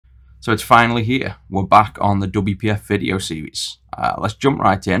So it's finally here. We're back on the WPF video series. Let's jump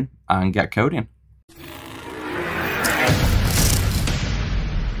right in and get coding.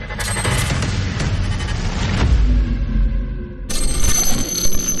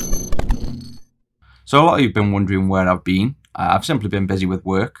 So a lot of you have been wondering where I've been. I've simply been busy with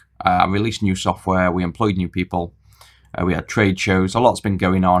work. I released new software, we employed new people, we had trade shows, a lot's been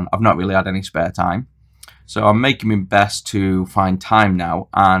going on. I've not really had any spare time. So I'm making my best to find time now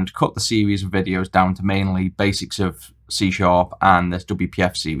and cut the series of videos down to mainly basics of C# and this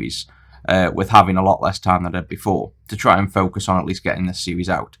WPF series, with having a lot less time than I did before, to try and focus on at least getting this series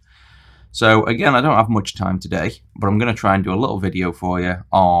out. So again, I don't have much time today, but I'm going to try and do a little video for you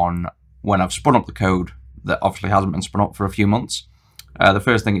on when I've spun up the code that obviously hasn't been spun up for a few months. The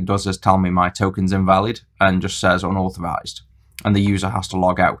first thing it does is tell me my token's invalid and just says unauthorized, and the user has to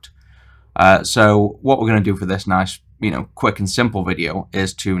log out. So what we're going to do for this nice, quick and simple video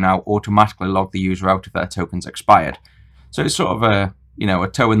is to now automatically log the user out if their token's expired. So it's sort of a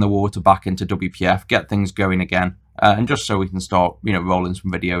toe in the water back into WPF, get things going again, and just so we can start, rolling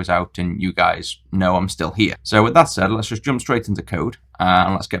some videos out and you guys know I'm still here. So with that said, let's just jump straight into code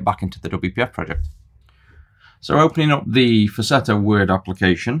and let's get back into the WPF project. So opening up the Faceta Word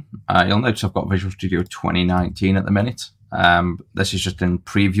application, you'll notice I've got Visual Studio 2019 at the minute. This is just in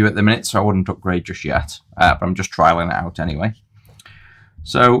preview at the minute, so I wouldn't upgrade just yet, but I'm just trialing it out anyway.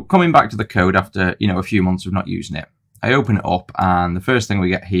 So coming back to the code after a few months of not using it, I open it up and the first thing we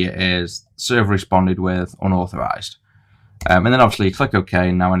get here is server responded with unauthorized, and then obviously you click OK,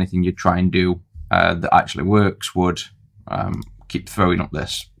 and now anything you try and do that actually works would keep throwing up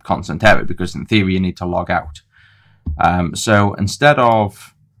this constant error, because in theory you need to log out. So instead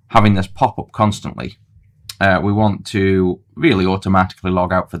of having this pop up constantly, we want to really automatically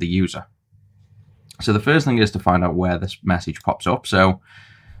log out for the user. So the first thing is to find out where this message pops up. So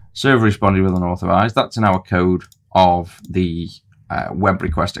server responded with unauthorized. That's in our code of the web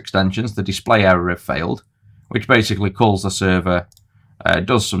request extensions, the display error if failed, which basically calls the server,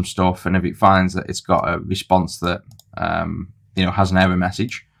 does some stuff, and if it finds that it's got a response that has an error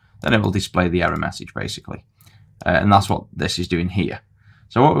message, then it will display the error message basically. And that's what this is doing here.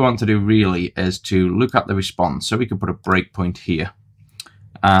 So what we want to do really is to look at the response. So we could put a breakpoint here,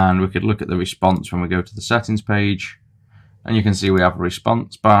 and we could look at the response when we go to the settings page, and you can see we have a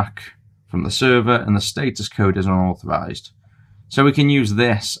response back from the server and the status code is unauthorized. So we can use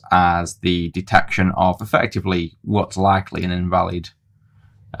this as the detection of effectively what's likely an invalid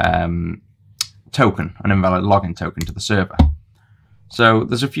token, an invalid login token to the server. So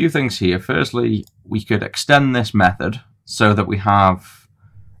there's a few things here. Firstly, we could extend this method so that we have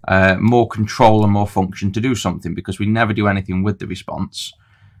more control and more function to do something, because we never do anything with the response.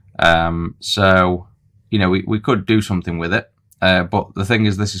 So we could do something with it, but the thing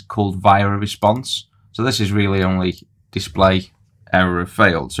is this is called via a response. So this is really only display error if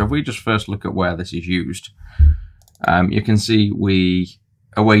failed. So if we just first look at where this is used, you can see we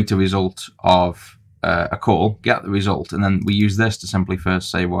await a result of a call, get the result, and then we use this to simply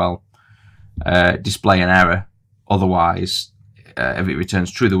first say, well, display an error, otherwise if it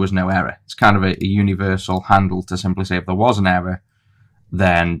returns true there was no error. It's kind of a universal handle to simply say if there was an error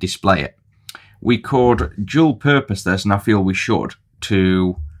then display it. We could dual purpose this, and I feel we should,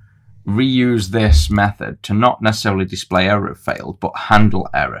 to reuse this method to not necessarily display error if failed, but handle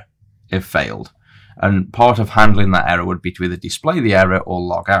error if failed, and part of handling that error would be to either display the error or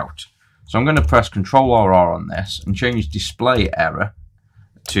log out. So I'm going to press Ctrl+R on this and change display error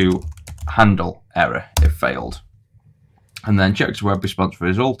to handle error if failed. And then check the web response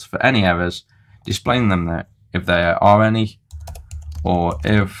result for any errors, displaying them there if there are any, or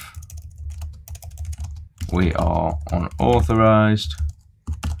if we are unauthorized,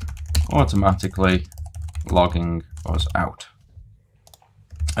 automatically logging us out.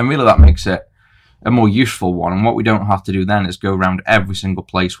 And really that makes it a more useful one, and what we don't have to do then is go around every single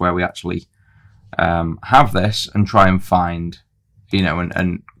place where we actually have this and try and find,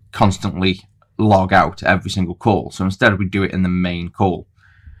 and constantly log out every single call. So instead we do it in the main call.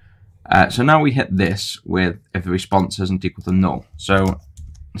 So now we hit this with if the response isn't equal to null. So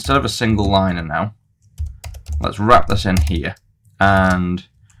instead of a single liner now, let's wrap this in here, and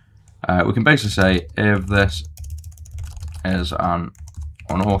we can basically say if this is an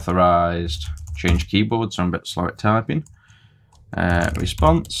unauthorized, change keyboard, so I'm a bit slow at typing,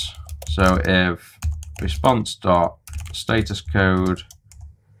 response. So if response.status code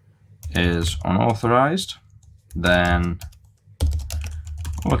is unauthorized, then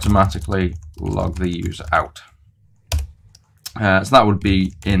automatically log the user out. So that would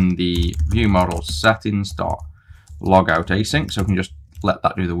be in the view model settings.logout async. So we can just let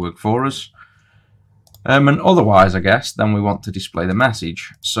that do the work for us. And otherwise, I guess, then we want to display the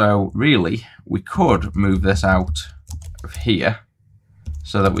message. So really, we could move this out of here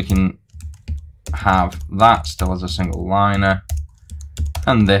so that we can have that still as a single liner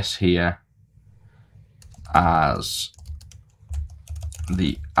and this here as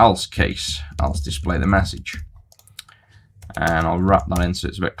the else case, else display the message. And I'll wrap that in so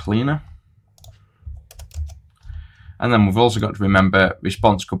it's a bit cleaner. And then we've also got to remember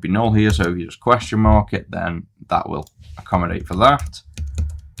response could be null here, so if you just question mark it, then that will accommodate for that.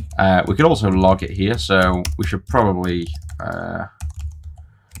 We could also log it here, so we should probably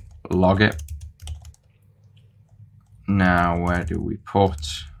log it. Now, where do we put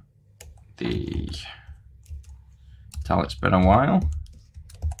the, tell it's been a while,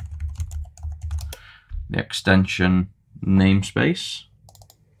 the extension namespace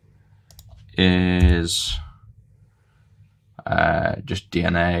is just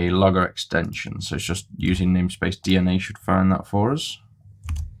DNA logger extension, so it's just using namespace DNA should find that for us.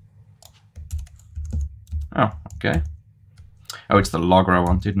 Oh, okay. Oh, it's the logger I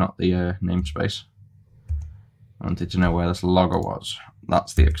wanted, not the namespace. I wanted to know where this logger was.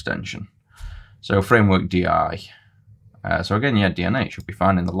 That's the extension. So framework DI. So again, yeah, DNA should be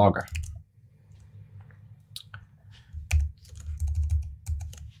fine in the logger.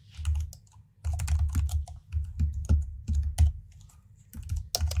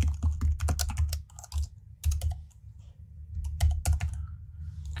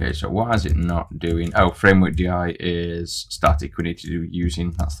 Okay, so why is it not doing? Oh, framework DI is static. We need to do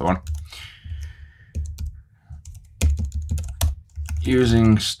using. That's the one.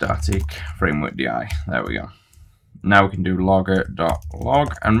 Using static framework DI. There we go. Now we can do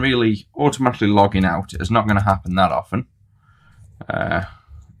logger.log, and really automatically logging out is not going to happen that often.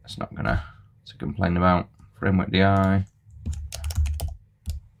 It's not going to complain about framework DI.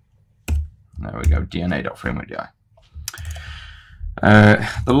 There we go. DNA.framework DI.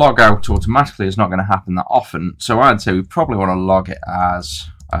 The logout automatically is not going to happen that often, so I'd say we probably want to log it as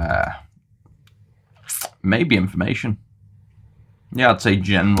maybe information. Yeah, I'd say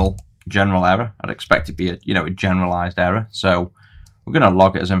general error. I'd expect it to be a generalized error. So we're going to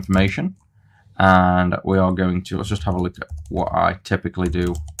log it as information, and we are going to, let's just have a look at what I typically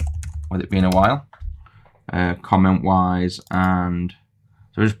do with it being a while, comment wise, and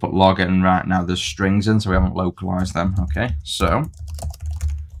so we just put log in. Right now there's strings in, so we haven't localized them. Okay, so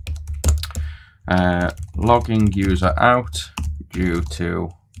logging user out due to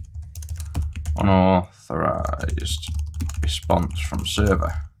unauthorized response from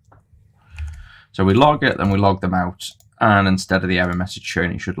server. So we log it, then we log them out, and instead of the error message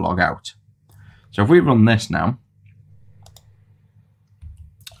showing, it should log out. So if we run this now,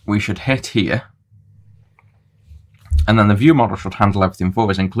 we should hit here, and then the view model should handle everything for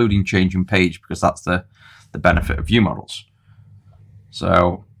us, including changing page, because that's the benefit of view models.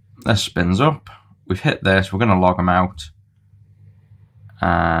 So this spins up, we've hit this, we're going to log them out,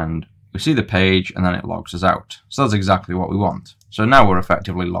 and we see the page, and then it logs us out. So that's exactly what we want. So now we're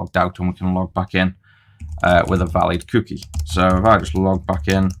effectively logged out, and we can log back in with a valid cookie. So if I just log back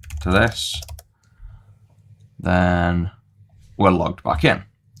in to this, then we're logged back in.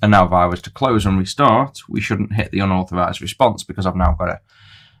 And now if I was to close and restart, we shouldn't hit the unauthorized response because I've now got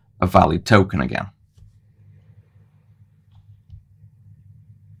a valid token again.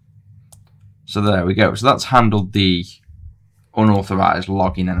 So there we go. So that's handled the unauthorized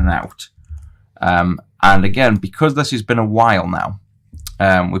logging in and out. And again, because this has been a while now,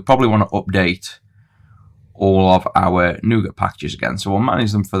 we probably want to update all of our NuGet packages again. So we'll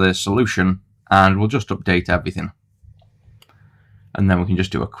manage them for the solution, and we'll just update everything. And then we can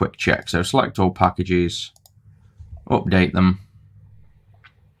just do a quick check. So select all packages, update them,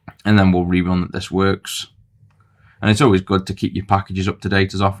 and then we'll rerun that this works. And it's always good to keep your packages up to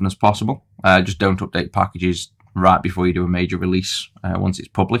date as often as possible. Just don't update packages right before you do a major release once it's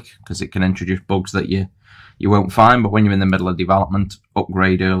public, because it can introduce bugs that you won't find. But when you're in the middle of development,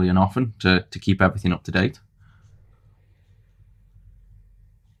 upgrade early and often to keep everything up to date.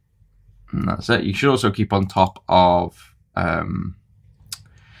 And that's it. You should also keep on top of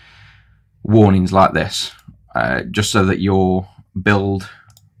warnings like this, just so that your build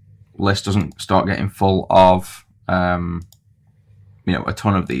list doesn't start getting full of a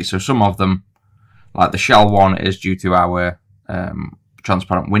ton of these. So some of them, like the shell one, is due to our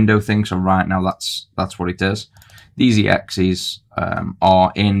transparent window thing. So right now that's what it is. These EXEs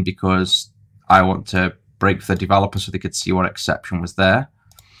are in because I want to break for the developer so they could see what exception was there.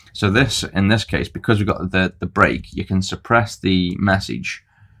 So this, in this case, because we've got the break, you can suppress the message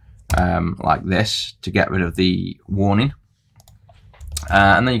like this to get rid of the warning.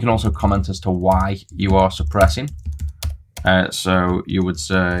 And then you can also comment as to why you are suppressing. So you would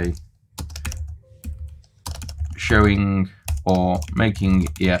say showing or making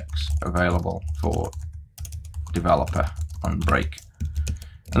EX available for developer on break.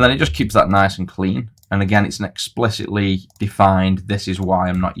 And then it just keeps that nice and clean. And again, it's an explicitly defined, this is why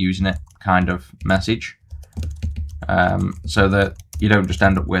I'm not using it kind of message. So that you don't just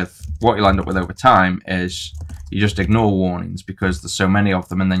end up with, what you'll end up with over time is you just ignore warnings because there's so many of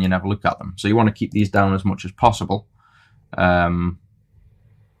them and then you never look at them. So you want to keep these down as much as possible.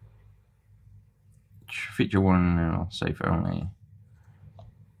 Feature warning, safe only.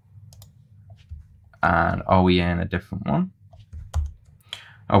 And are we in a different one?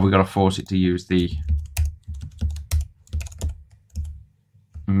 Oh, we've got to force it to use the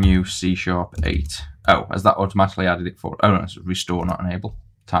new C#8. Oh, has that automatically added it forward? Oh no, it's restore, not enable.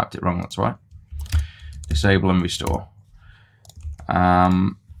 Typed it wrong, that's right. Disable and restore.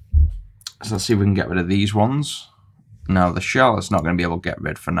 So let's see if we can get rid of these ones. No, the shell it's not going to be able to get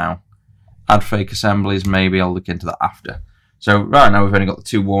rid for now. Add fake assemblies, maybe I'll look into that after. So right now we've only got the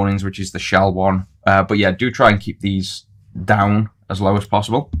 2 warnings, which is the shell one. But yeah, do try and keep these down as low as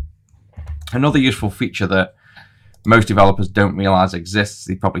possible. Another useful feature that most developers don't realize exists,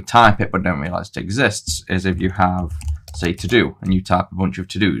 they probably type it but don't realize it exists, is if you have, say, to do, and you type a bunch of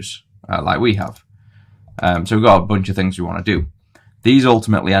to-dos, like we have. So we've got a bunch of things we want to do. These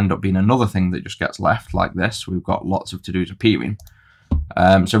ultimately end up being another thing that just gets left like this. We've got lots of to-dos appearing.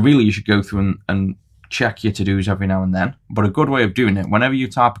 So really you should go through and check your to-dos every now and then. But a good way of doing it, whenever you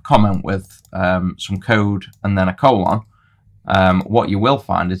type a comment with some code and then a colon, what you will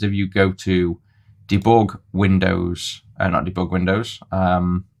find is if you go to debug windows, not debug windows,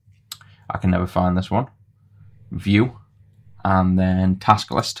 I can never find this one, view, and then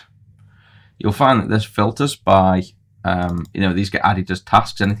task list, you'll find that this filters by, these get added as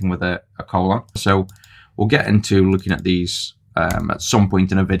tasks, anything with a colon. So we'll get into looking at these at some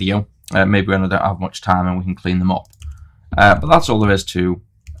point in a video, maybe when I don't have much time and we can clean them up. But that's all there is to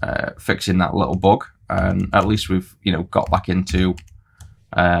fixing that little bug. And at least we've got back into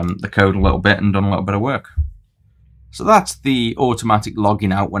the code a little bit and done a little bit of work. So that's the automatic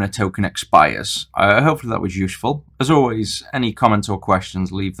logging out when a token expires. Hopefully that was useful. As always, any comments or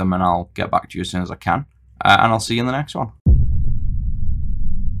questions, leave them and I'll get back to you as soon as I can. And I'll see you in the next one.